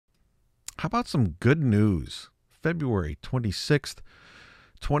How about some good news? February 26th,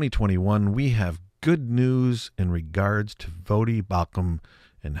 2021, we have good news in regards to Voddie Baucham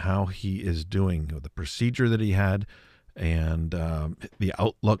and how he is doing, the procedure that he had, and the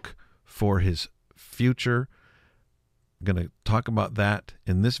outlook for his future. I'm going to talk about that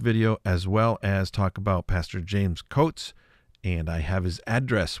in this video, as well as talk about Pastor James Coates, and I have his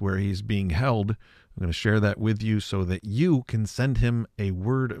address where he's being held. I'm going to share that with you so that you can send him a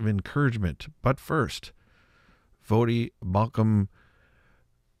word of encouragement. But first, Voddie Baucham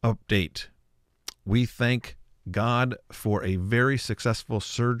update. We thank God for a very successful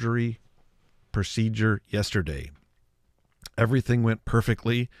surgery procedure yesterday. Everything went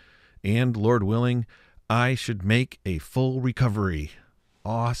perfectly, and Lord willing, I should make a full recovery.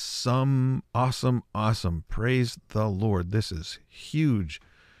 Awesome, awesome, awesome. Praise the Lord. This is huge.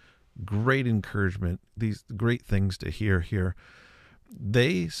 Great encouragement. These great things to hear here.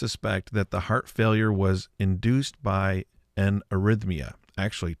 They suspect that the heart failure was induced by an arrhythmia.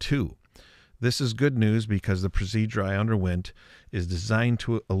 Actually, two. This is good news because the procedure I underwent is designed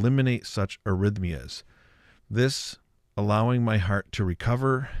to eliminate such arrhythmias. This allowing my heart to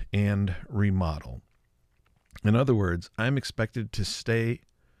recover and remodel. In other words, I am not expected to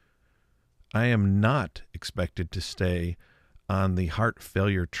stay on the heart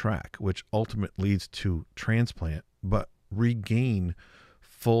failure track, which ultimately leads to transplant, but regain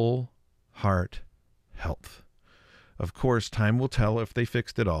full heart health. Of course, time will tell if they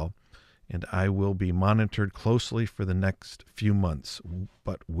fixed it all, and I will be monitored closely for the next few months.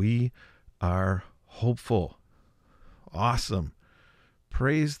 But we are hopeful. Awesome.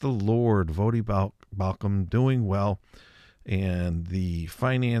 Praise the Lord. Voddie Baucham doing well. And the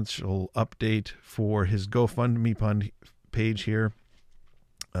financial update for his GoFundMe page here,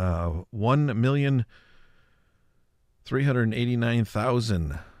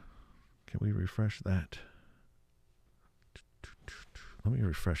 $1,389,000. Can we refresh that? Let me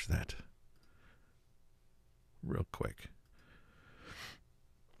refresh that real quick.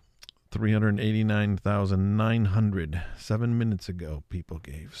 389,900 7 minutes ago people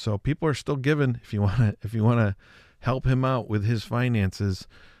gave. So people are still giving. If you want to help him out with his finances,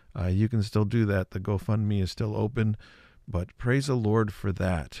 you can still do that. The GoFundMe is still open, but praise the Lord for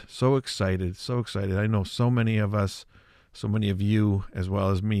that. So excited, so excited. I know so many of us, so many of you, as well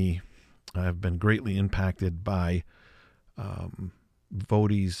as me, have been greatly impacted by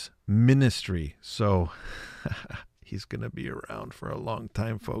Voddie's ministry. So he's going to be around for a long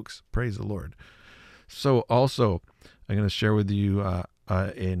time, folks. Praise the Lord. So also, I'm going to share with you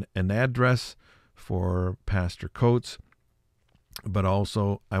an address for Pastor Coates, but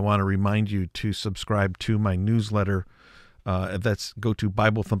also I want to remind you to subscribe to my newsletter. Go to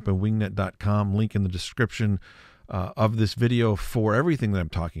BibleThumpingWingNet.com, link in the description of this video for everything that I'm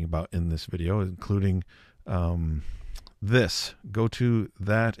talking about in this video, including this. Go to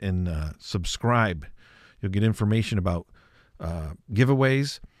that and subscribe. You'll get information about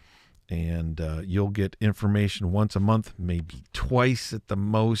giveaways, and you'll get information once a month, maybe twice at the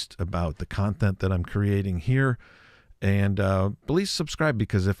most, about the content that I'm creating here. And please subscribe,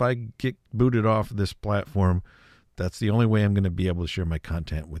 because if I get booted off this platform, that's the only way I'm going to be able to share my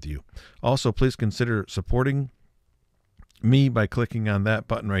content with you. Also, please consider supporting me by clicking on that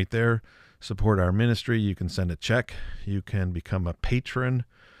button right there. Support our ministry. You can send a check. You can become a patron,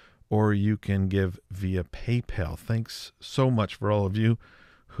 or you can give via PayPal. Thanks so much for all of you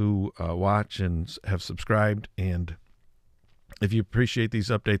who watch and have subscribed. And if you appreciate these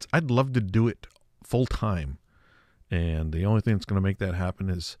updates, I'd love to do it full time. And the only thing that's going to make that happen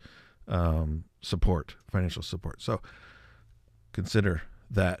is support, financial support. So consider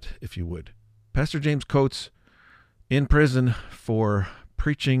that if you would. Pastor James Coates in prison for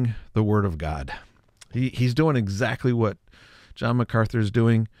preaching the Word of God. He's doing exactly what John MacArthur is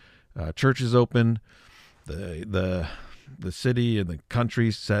doing. Church is open. The city and the country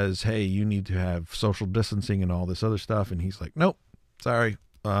says, hey, you need to have social distancing and all this other stuff. And he's like, nope, sorry.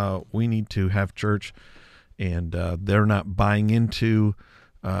 We need to have church. And they're not buying into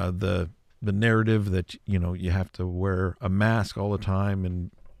the narrative that, you have to wear a mask all the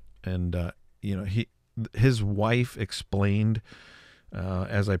time. And his wife explained,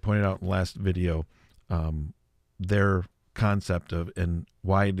 as I pointed out in the last video, their concept of and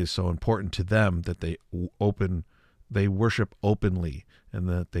why it is so important to them that they worship openly and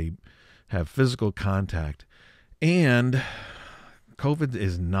that they have physical contact. And COVID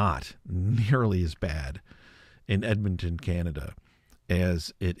is not nearly as bad in Edmonton, Canada,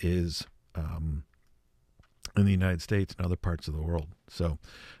 as it is in the United States and other parts of the world. So,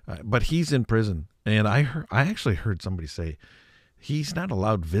 but he's in prison, and I actually heard somebody say he's not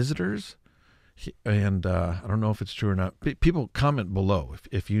allowed visitors And I don't know if it's true or not. People comment below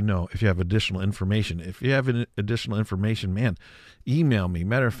if you know, if you have additional information. If you have additional information, man, email me.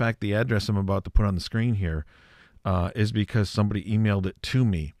 Matter of fact, the address I'm about to put on the screen here is because somebody emailed it to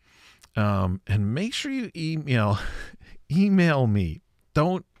me. And make sure you email me.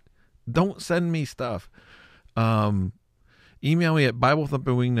 Don't send me stuff. Email me at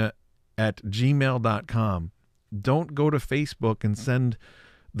BibleThumpingWingnut@gmail.com. Don't go to Facebook and send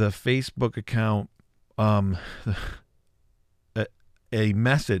the Facebook account a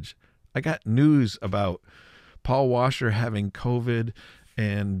message. I got news about Paul Washer having COVID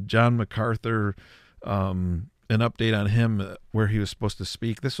and John MacArthur, an update on him where he was supposed to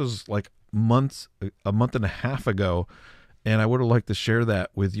speak. This was like a month and a half ago, and I would have liked to share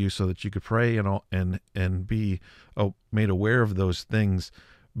that with you so that you could pray and be made aware of those things.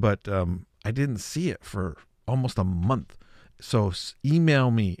 But I didn't see it for almost a month. So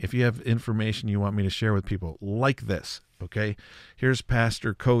email me if you have information you want me to share with people like this, okay? Here's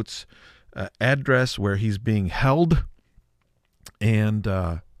Pastor Coates' address where he's being held.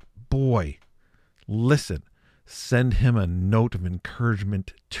 And boy, listen, send him a note of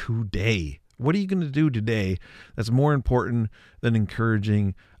encouragement today. What are you going to do today that's more important than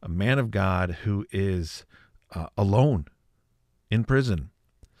encouraging a man of God who is alone in prison?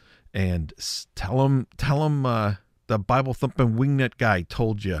 And tell him the Bible thumping wingnut guy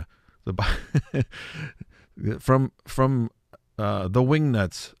told you from the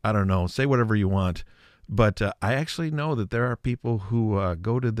wingnuts. I don't know. Say whatever you want, but I actually know that there are people who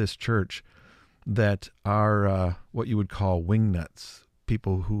go to this church that are what you would call wingnuts.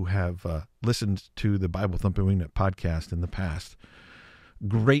 People who have listened to the Bible thumping wingnut podcast in the past.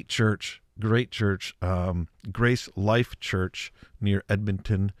 Great church. Grace Life Church near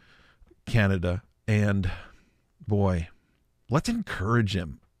Edmonton, Canada. And boy, let's encourage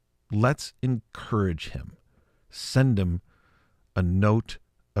him. Send him a note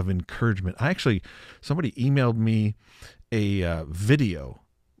of encouragement. Somebody emailed me a video.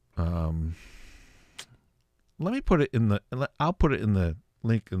 I'll put it in the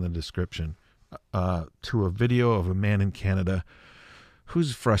link in the description to a video of a man in Canada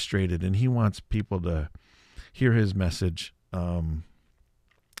who's frustrated and he wants people to hear his message.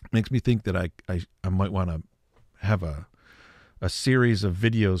 Makes me think that I might want to have a series of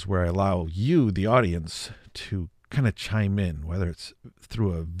videos where I allow you, the audience, to kind of chime in, whether it's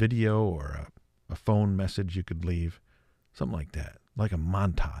through a video or a phone message you could leave, something like that, like a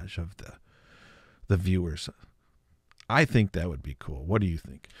montage of the viewers. I think that would be cool. What do you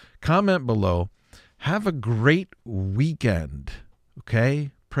think? Comment below. Have a great weekend,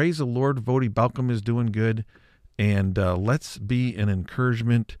 okay? Praise the Lord. Voddie Baucham is doing good. And let's be an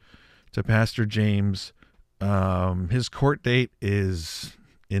encouragement to Pastor James. His court date is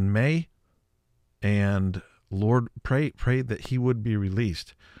in May, and Lord, pray that he would be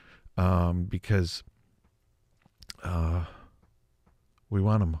released, because we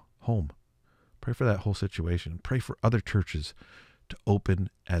want him home. Pray for that whole situation. Pray for other churches to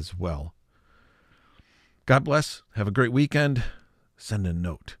open as well. God bless. Have a great weekend. Send a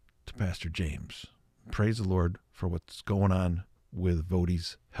note to Pastor James. Praise the Lord for what's going on with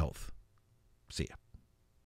Voddie's health. See ya.